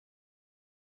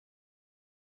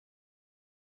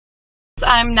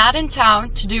I'm not in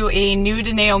town to do a New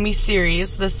to Naomi series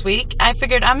this week, I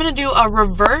figured I'm going to do a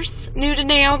reverse New to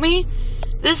Naomi.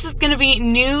 This is going to be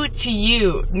new to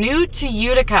you, new to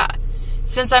Utica.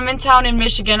 Since I'm in town in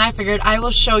Michigan, I figured I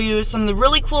will show you some of the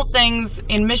really cool things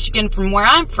in Michigan from where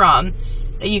I'm from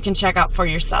that you can check out for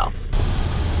yourself.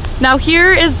 Now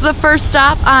here is the first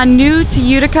stop on New to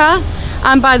Utica.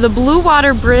 I'm by the Blue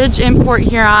Water Bridge in Port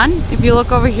Huron. If you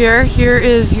look over here, here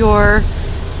is your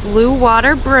Blue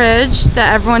Water Bridge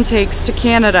that everyone takes to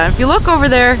Canada. If you look over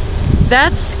there,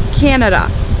 that's Canada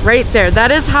right there.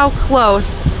 That is how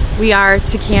close we are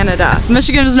to Canada. So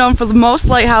Michigan is known for the most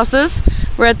lighthouses.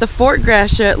 We're at the Fort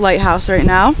Gratiot Lighthouse right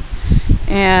now,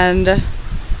 and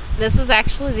this is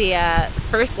actually the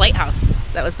first lighthouse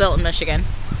that was built in Michigan.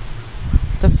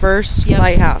 The first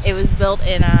lighthouse. It was built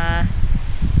in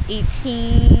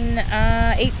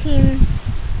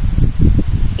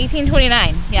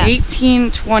 1829. Yes.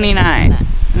 1829. And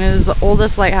it is the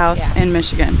oldest lighthouse in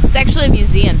Michigan. It's actually a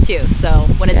museum too, so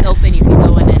when it's open you can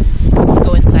go in and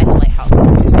go inside the lighthouse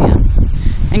museum.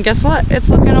 And guess what? It's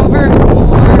looking over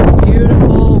more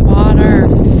beautiful water.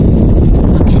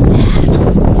 Look at that.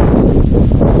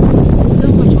 So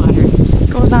much water. It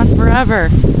goes on forever.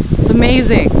 It's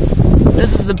amazing.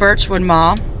 This is the Birchwood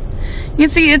Mall. You can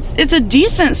see it's a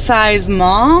decent sized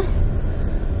mall,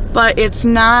 but it's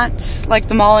not like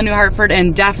the mall in New Hartford,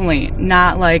 and definitely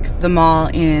not like the mall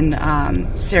in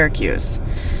Syracuse.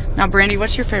 Now, Brandy,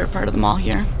 what's your favorite part of the mall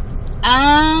here?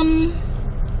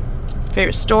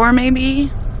 Favorite store, maybe?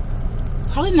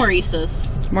 Probably Maurice's.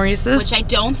 Maurice's? Which I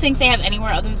don't think they have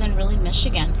anywhere other than really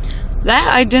Michigan. That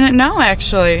I didn't know,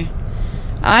 actually.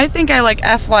 I think I like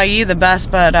FYE the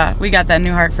best, but we got that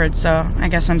New Hartford, so I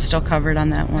guess I'm still covered on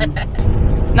that one.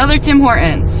 Another Tim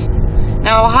Hortons.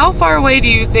 Now, how far away do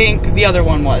you think the other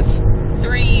one was?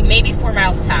 3, maybe 4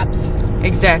 miles tops.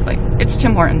 Exactly. It's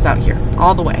Tim Hortons out here,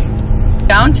 all the way.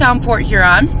 Downtown Port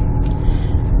Huron.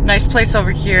 Nice place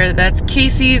over here. That's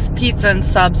Casey's Pizza and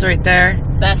Subs right there.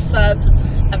 Best subs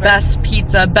ever. Best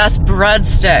pizza, best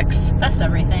breadsticks. Best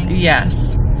everything.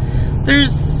 Yes.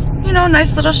 There's, you know,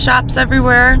 nice little shops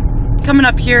everywhere. Coming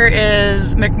up here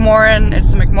is McMorran.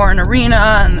 It's the McMorran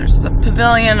Arena, and there's the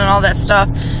pavilion and all that stuff.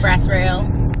 Brass rail.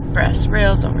 Brass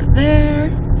rails over there.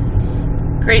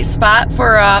 Great spot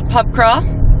for a pub crawl.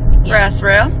 Yes. Brass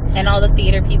rail. And all the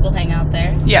theater people hang out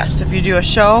there. Yes, if you do a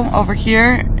show over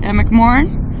here at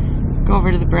McMorran, go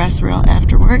over to the brass rail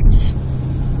afterwards.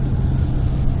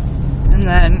 And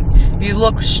then if you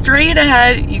look straight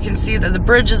ahead, you can see that the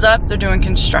bridge is up. They're doing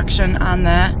construction on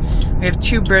that. We have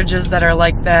 2 bridges that are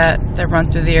like that run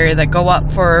through the area that go up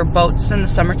for boats in the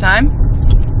summertime.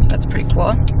 That's pretty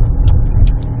cool.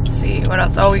 Let's see, what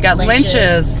else? Oh, we got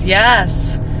Lynch's.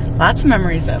 Yes. Lots of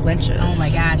memories at Lynch's. Oh my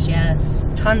gosh, yes.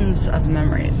 Tons of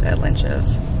memories at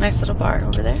Lynch's. Nice little bar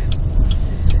over there.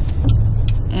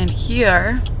 And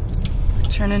here, we're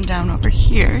turning down over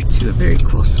here to a very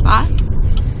cool spot.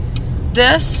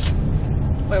 This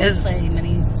where is we play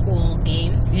many cool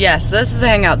games. Yes, this is a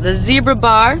hangout. The Zebra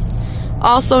Bar,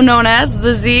 also known as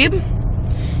the Zeb.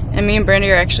 And me and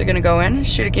Brandy are actually going to go in,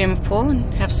 shoot a game of pool,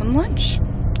 and have some lunch.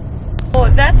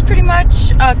 Well, that's pretty much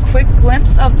a quick glimpse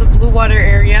of the Blue Water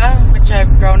area, which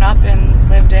I've grown up and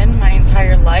lived in my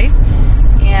entire life.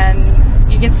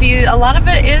 And you can see a lot of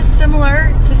it is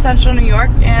similar to Central New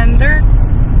York, and there are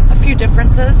a few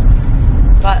differences.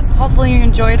 But hopefully you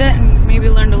enjoyed it and maybe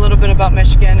learned a little bit about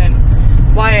Michigan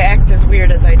and why I act as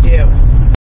weird as I do.